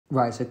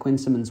Right, so Quinn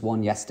Simmons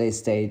won yesterday's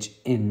stage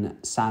in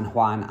San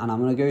Juan, and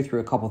I'm going to go through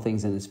a couple of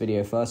things in this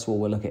video. First of all,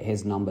 we'll look at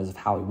his numbers of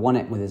how he won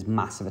it with his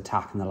massive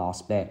attack in the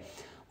last bit.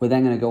 We're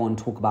then going to go on and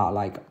talk about,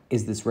 like,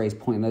 is this race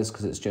pointless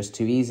because it's just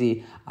too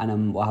easy? And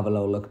then we'll have a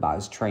little look about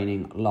his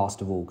training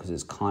last of all, because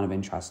it's kind of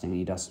interesting.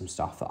 He does some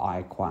stuff that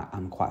I'm quite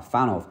a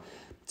fan of.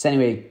 So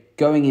anyway,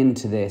 going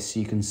into this,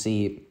 you can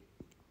see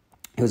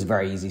it was a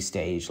very easy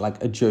stage,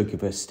 like a joke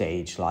of a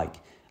stage, like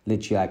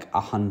literally like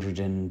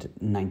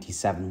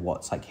 197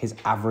 watts. Like his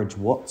average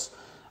watts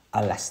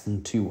are less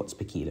than 2 watts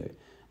per kilo.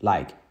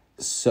 Like,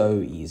 so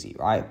easy,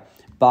 right?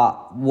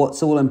 But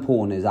what's all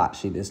important is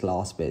actually this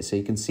last bit. So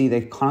you can see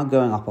they're kind of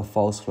going up a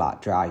false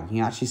flat drag. You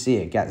can actually see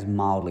it gets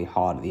mildly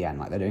hard at the end.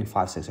 Like they're doing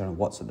 500-600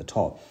 watts at the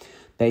top,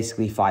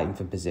 basically fighting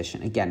for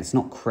position. Again, it's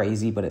not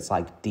crazy, but it's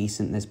like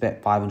decent this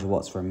bit. 500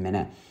 watts for a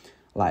minute.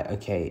 Like,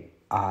 okay,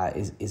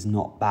 is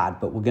not bad.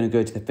 But we're going to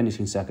go to the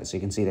finishing circuit. So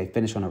you can see they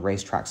finished on a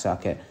racetrack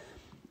circuit.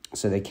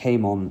 So they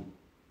came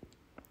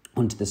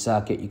onto the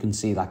circuit. You can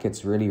see like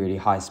it's really, really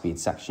high speed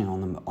section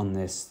on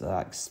this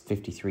like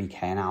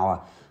 53k an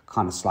hour,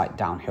 kind of slight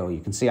downhill.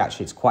 You can see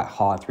actually it's quite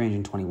hard,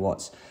 320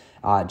 watts,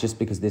 just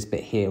because this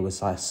bit here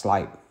was a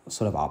slight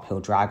sort of uphill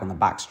drag on the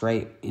back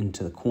straight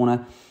into the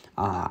corner,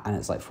 and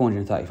it's like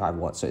 435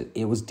 watts. So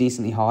it was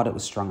decently hard. It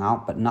was strung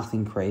out, but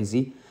nothing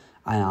crazy.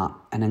 And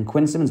then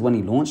Quinn Simmons, when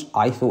he launched,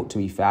 I thought, to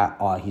be fair,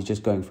 he's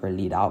just going for a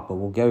lead out, but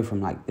we'll go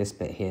from like this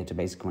bit here to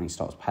basically when he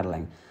stops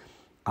pedaling.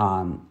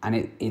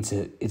 And it's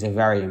a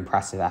very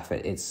impressive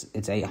effort. It's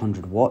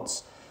 800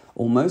 watts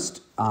almost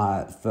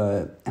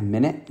for a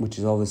minute, which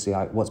is obviously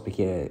like watts per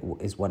kilo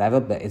is whatever,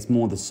 but it's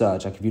more the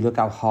surge. Like if you look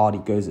how hard he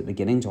goes at the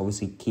beginning to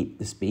obviously keep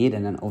the speed,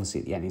 and then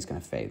obviously at the end he's going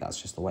to fade.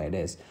 That's just the way it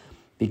is.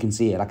 But you can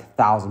see it like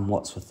 1,000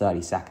 watts for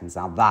 30 seconds.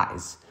 Now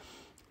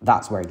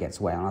that's where it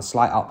gets away on a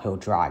slight uphill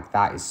drag.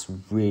 That is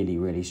really,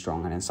 really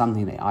strong, and it's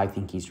something that I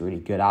think he's really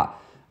good at.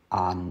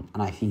 And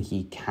I think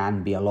he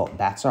can be a lot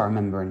better. I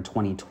remember in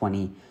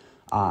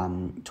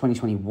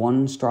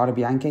 2021 Strada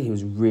Bianca, he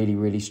was really,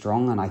 really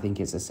strong, and I think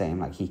it's the same.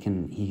 Like he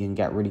can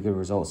get really good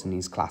results in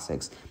these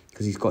classics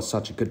because he's got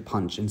such a good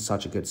punch and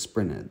such a good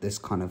sprint at this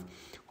kind of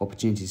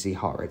opportunity to see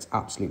heart rate's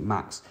absolute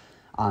max.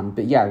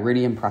 But yeah,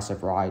 really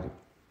impressive ride.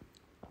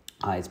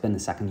 It's been the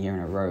second year in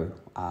a row.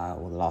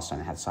 Well, the last time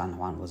they had San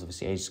Juan was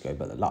obviously ages ago,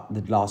 but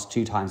the last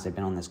 2 times they've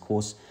been on this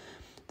course,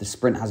 the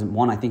sprint hasn't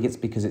won. I think it's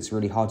because it's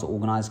really hard to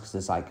organise because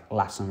there's like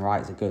lefts and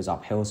rights. It goes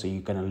uphill, so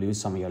you're going to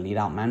lose some of your lead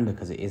out men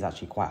because it is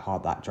actually quite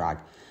hard, that drag.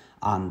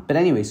 But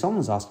anyway, someone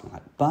was asking,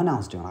 like,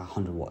 Bernal's doing like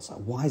 100 watts. Like,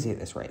 why is he at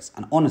this race?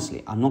 And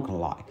honestly, I'm not going to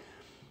lie.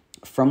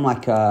 From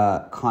like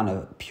a kind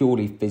of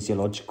purely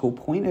physiological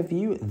point of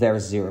view, there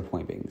is 0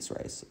 point being this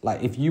race.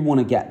 Like if you want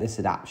to get this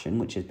adaptation,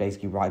 which is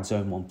basically ride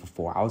zone 1 for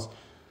 4 hours,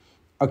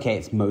 okay,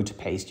 it's motor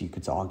paced, you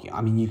could argue. I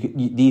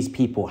mean, these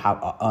people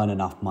earn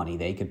enough money.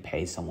 They could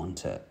pay someone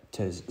to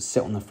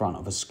sit on the front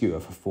of a scooter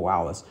for 4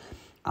 hours,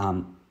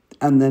 and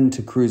then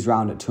to cruise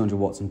around at 200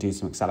 watts and do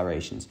some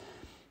accelerations.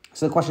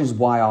 So the question is,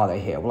 why are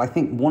they here? Well, I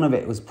think one of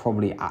it was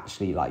probably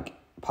actually like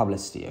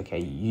publicity.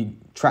 Okay,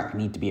 track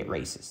need to be at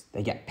races.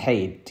 They get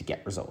paid to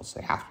get results.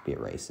 They have to be at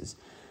races.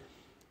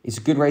 It's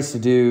a good race to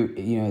do.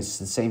 You know, it's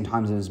the same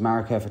times as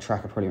America. For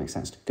track, it probably makes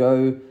sense to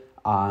go.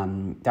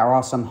 There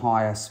are some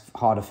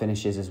harder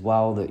finishes as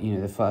well that, you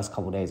know, the first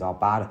couple of days are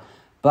bad.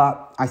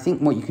 But I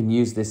think what you can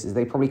use this is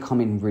they probably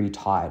come in really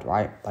tired,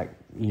 right? Like,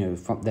 you know,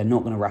 they're not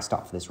going to rest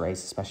up for this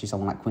race, especially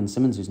someone like Quinn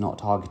Simmons who's not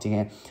targeting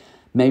it.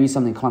 Maybe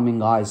something climbing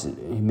guys,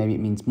 maybe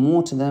it means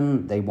more to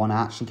them. They want to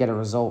actually get a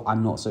result.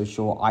 I'm not so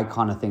sure. I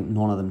kind of think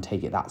none of them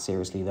take it that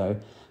seriously though.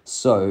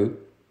 So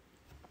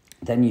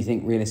then you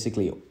think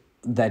realistically,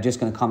 they're just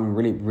going to come in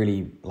really,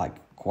 really like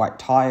quite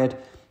tired.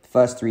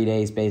 First 3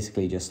 days,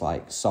 basically just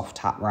like soft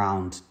tap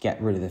round, get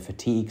rid of the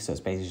fatigue. So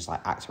it's basically just like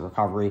active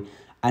recovery.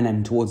 And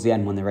then towards the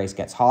end, when the race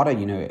gets harder,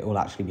 you know, it will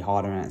actually be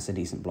harder and it's a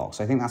decent block.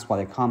 So I think that's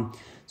why they come.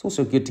 It's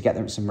also good to get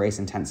them some race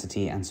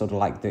intensity and sort of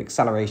like the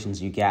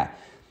accelerations you get.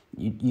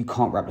 You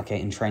can't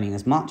replicate in training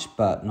as much,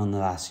 but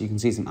nonetheless, you can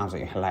see some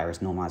absolutely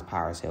hilarious normalized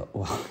powers here.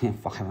 Well,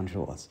 500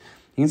 watts.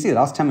 You can see the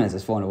last 10 minutes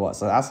is 400 watts.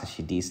 So that's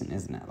actually decent,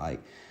 isn't it?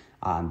 Like,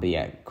 but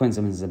yeah, Quinn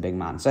Simmons is a big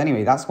man. So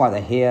anyway, that's why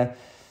they're here.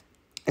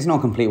 It's not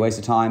a complete waste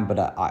of time,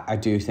 but I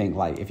do think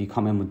like if you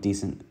come in with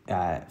decent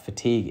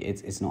fatigue,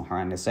 it's not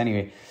horrendous. So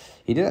anyway,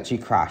 he did actually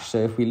crash. So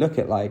if we look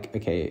at like,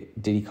 okay,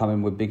 did he come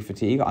in with big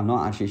fatigue? I'm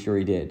not actually sure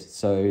he did.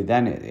 So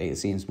then it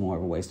seems more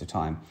of a waste of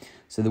time.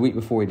 So the week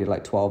before he did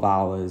like 12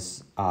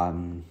 hours.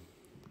 Doesn't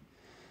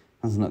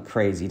look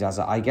crazy, does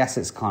it? I guess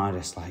it's kind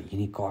of just like,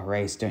 you got to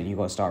race, don't you? You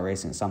got to start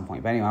racing at some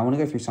point. But anyway, I want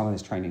to go through some of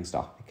this training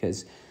stuff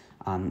because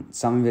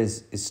some of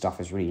his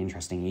stuff is really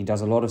interesting. He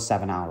does a lot of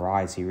 7-hour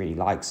rides. He really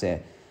likes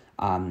it.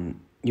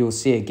 You'll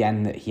see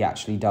again that he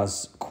actually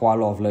does quite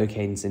a lot of low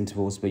cadence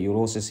intervals, but you'll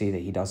also see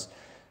that he does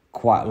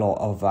quite a lot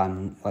of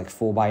like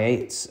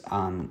 4x8s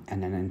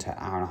and then into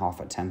 1.5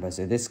 hours at tempo.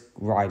 So this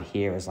ride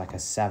here is like a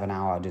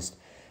 7-hour, just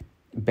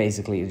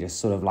basically just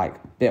sort of like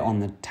bit on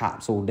the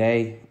taps all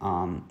day.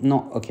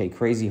 Not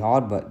crazy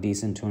hard, but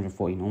decent.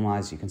 240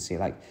 normalized. You can see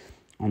like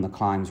on the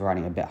climbs,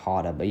 riding a bit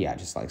harder. But yeah,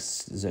 just like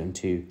zone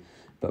 2,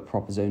 but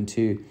proper zone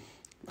 2.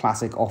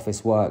 Classic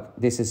office work.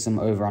 This is some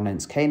over-under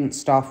cadence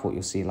stuff, what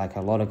you'll see like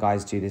a lot of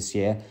guys do this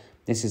year.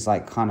 This is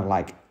like kind of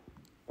like,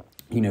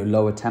 you know,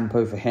 lower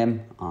tempo for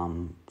him,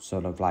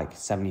 sort of like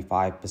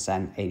 75%,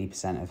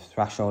 80% of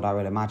threshold, I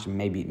would imagine,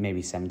 maybe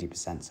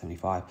 70%,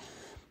 75,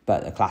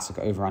 but a classic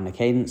over-under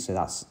cadence, so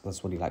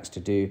that's what he likes to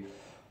do.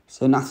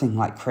 So nothing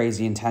like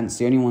crazy intense.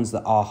 The only ones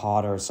that are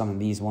harder are some of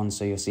these ones.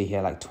 So you'll see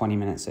here like 20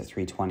 minutes at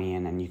 320,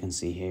 and then you can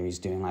see here he's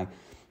doing like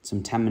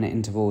some 10-minute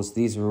intervals.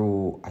 These are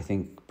all, I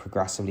think,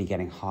 progressively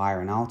getting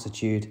higher in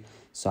altitude.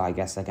 So I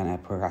guess they're going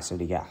to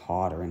progressively get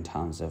harder in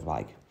terms of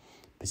like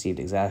perceived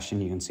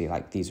exertion. You can see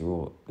like these are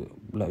all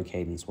low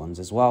cadence ones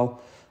as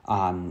well.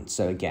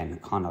 So again,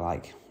 kind of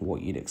like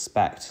what you'd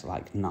expect,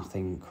 like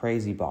nothing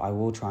crazy, but I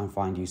will try and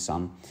find you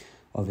some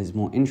of his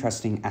more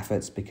interesting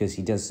efforts, because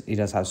he does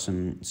have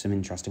some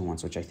interesting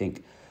ones, which I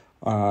think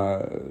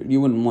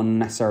you wouldn't want to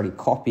necessarily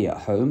copy at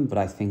home, but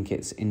I think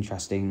it's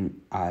interesting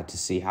to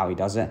see how he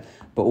does it,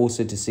 but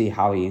also to see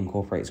how he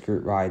incorporates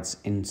group rides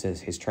into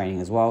his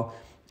training as well.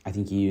 I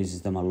think he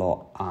uses them a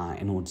lot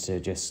in order to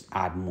just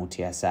add more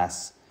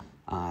TSS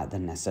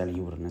than necessarily he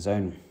would on his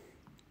own.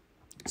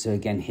 So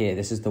again, here,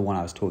 this is the one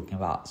I was talking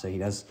about. So he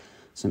does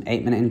some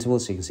 8-minute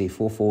intervals. So you can see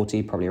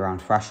 440, probably around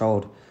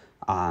threshold.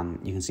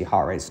 You can see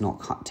heart rate's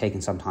not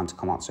taking some time to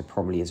come up, so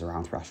probably is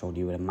around threshold,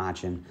 you would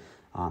imagine.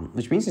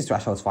 Which means his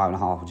threshold is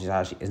 5.5, which is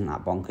actually isn't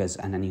that bonkers.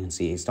 And then you can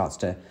see he starts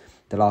to,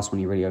 the last one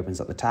he really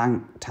opens up the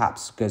tank,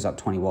 taps, goes up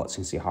 20 watts. You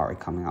can see heart rate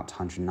coming up to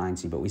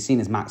 190, but we've seen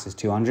his max is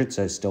 200,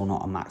 so still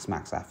not a max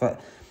effort.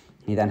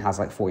 He then has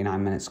like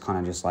 49 minutes, kind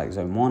of just like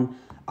zone 1.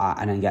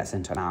 And then gets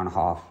into an hour and a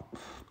half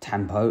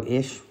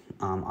tempo-ish,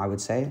 I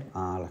would say,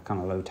 like kind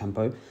of low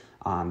tempo.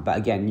 But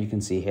again, you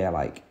can see here,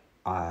 like,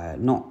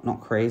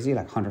 not crazy,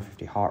 like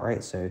 150 heart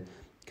rate. So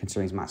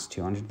considering his max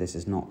 200, this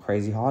is not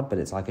crazy hard, but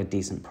it's like a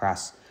decent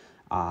press.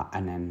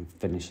 And then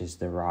finishes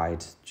the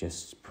ride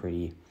just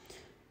pretty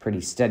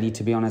steady,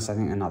 to be honest. I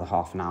think another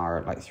half an hour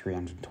at like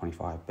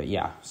 325. But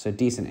yeah, so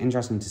decent,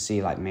 interesting to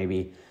see, like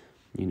maybe,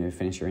 you know,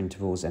 finish your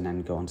intervals and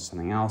then go on to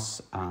something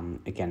else.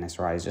 Again, this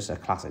ride is just a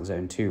classic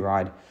zone 2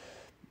 ride.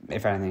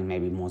 If anything,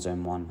 maybe more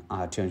zone 1.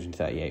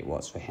 238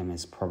 watts for him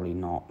is probably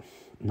not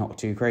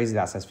too crazy.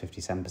 That says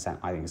 57%.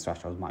 I think his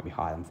threshold might be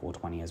higher than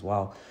 420 as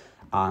well.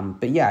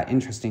 But yeah,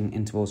 interesting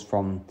intervals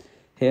from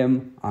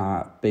him.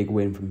 Big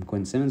win from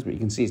Quinn SIMMONS, but you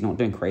can see he's not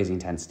doing crazy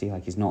intensity.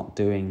 Like, he's not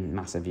doing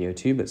massive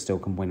VO2, but still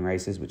can win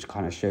races, which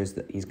kind of shows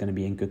that he's going to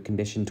be in good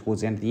condition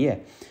towards the end of the year.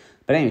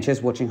 But anyway, cheers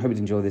for watching. Hope you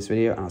enjoyed this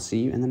video, and I'll see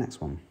you in the next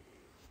one.